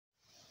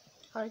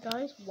Hi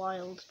guys,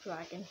 Wild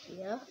Dragon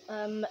here.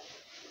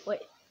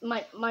 Wait,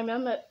 my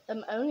mum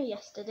only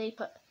yesterday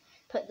put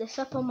this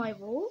up on my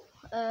wall.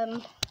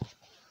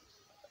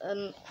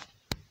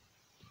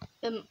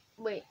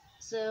 Wait.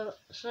 So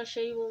should I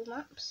show you all the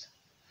maps?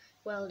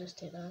 Well, I'll just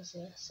do those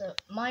here. So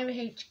Myra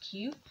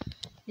HQ.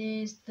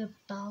 There's the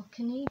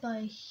balcony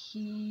by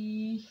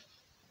here.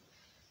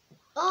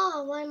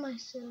 Oh, why am I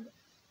so?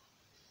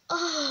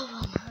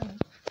 Oh man.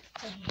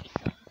 Oh my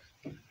God.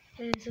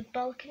 There's a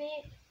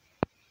balcony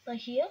by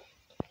here.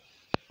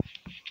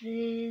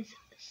 There's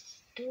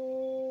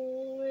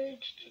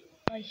storage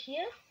by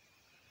here.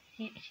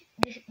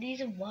 These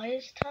are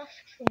wires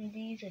tasks and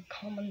these are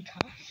common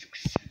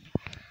tasks.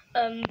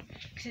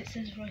 Because it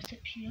says right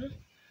up here,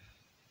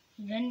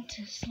 vent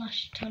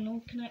 /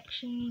 tunnel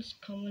connections,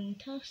 common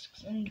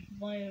tasks, and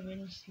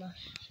wiring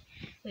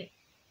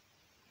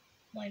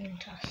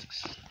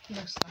tasks,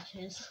 no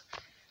slashes.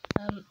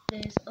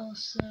 There's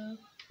also,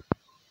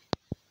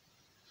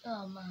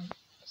 oh man,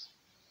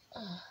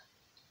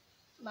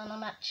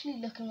 I'm actually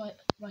looking right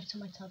on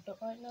my tablet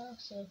right now.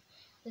 So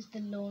there's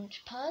the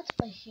launch pad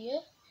by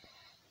here.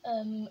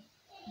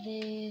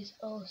 There's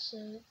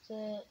also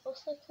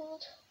what's that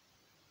called?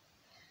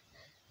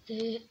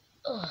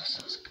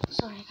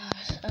 Sorry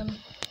guys.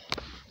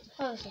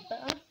 Oh, this is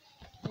better.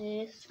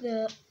 There's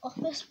the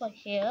office by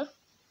here.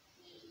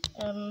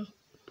 I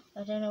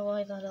don't know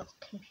why that little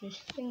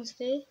computer thing's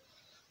there.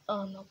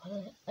 Oh no,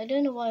 I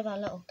don't know why that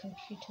little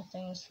computer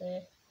thing's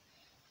there.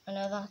 I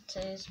know that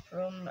is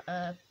from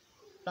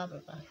blah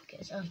blah blah.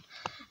 Okay, so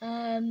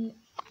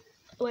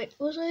wait,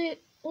 was I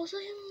in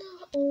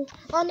the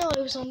oh no,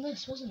 it was on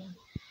this, wasn't it?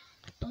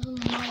 I was on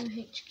the Myra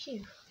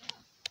HQ.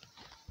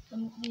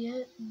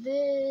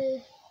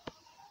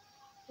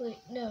 Wait,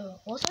 no,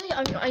 was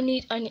I? I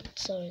need.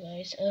 Sorry,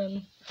 guys.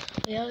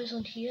 Yeah, I was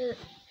on here.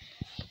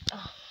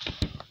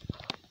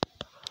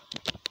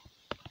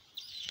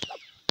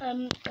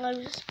 I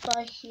was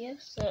by here.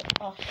 So,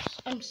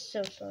 I'm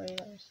so sorry,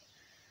 guys.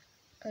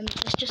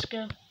 Let's just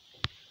go.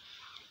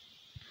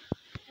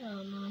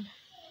 Oh man.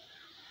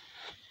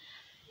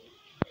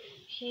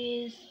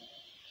 Here's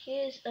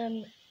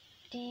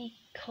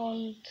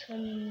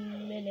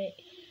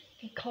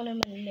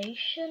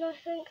decontamination. I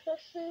think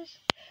this is.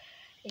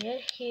 Yeah,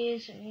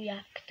 here's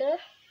reactor.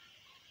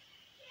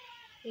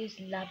 Here's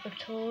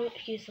laboratory.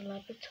 Here's the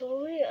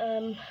laboratory.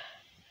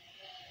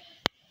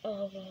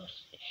 Oh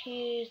gosh.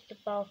 Here's the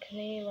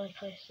balcony,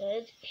 like I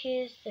said.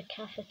 Here's the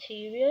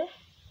cafeteria.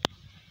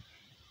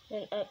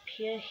 Then up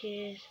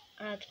here's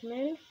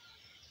admin,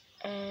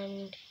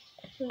 and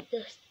I think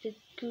that's the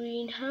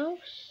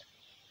greenhouse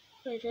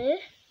right there.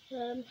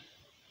 And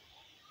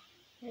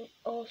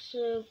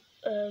also,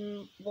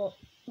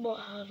 what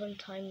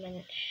haven't I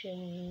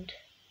mentioned?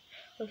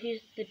 Oh,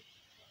 here's the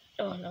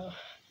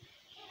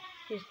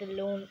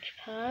launch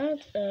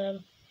pad.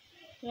 And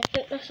I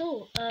think that's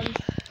all.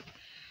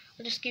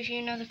 I'll just give you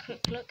another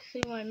quick look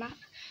through my map.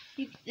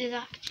 There's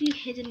actually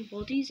hidden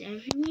bodies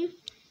everywhere.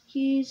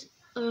 Here's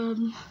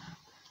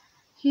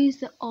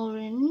the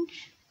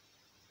orange.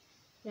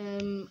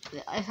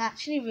 It's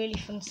actually really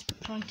fun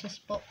trying to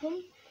spot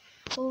them.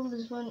 Oh,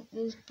 there's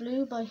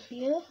blue by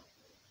here.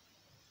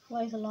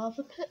 Why the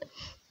lava pit?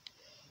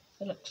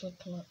 It looks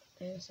like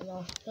there's a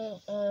lava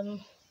pit. Oh,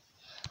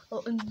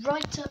 and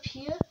right up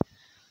here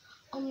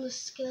on the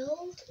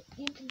skeld,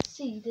 you can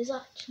see there's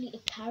actually a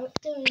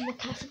character in the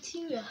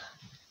cafeteria.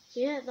 So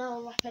yeah,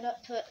 that'll wrap it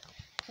up for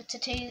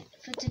today's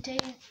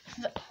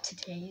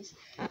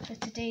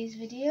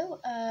video.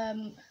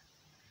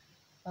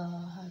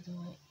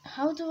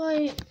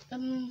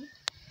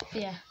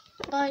 Yeah.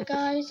 Bye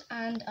guys,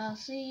 and I'll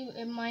see you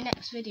in my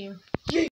next video.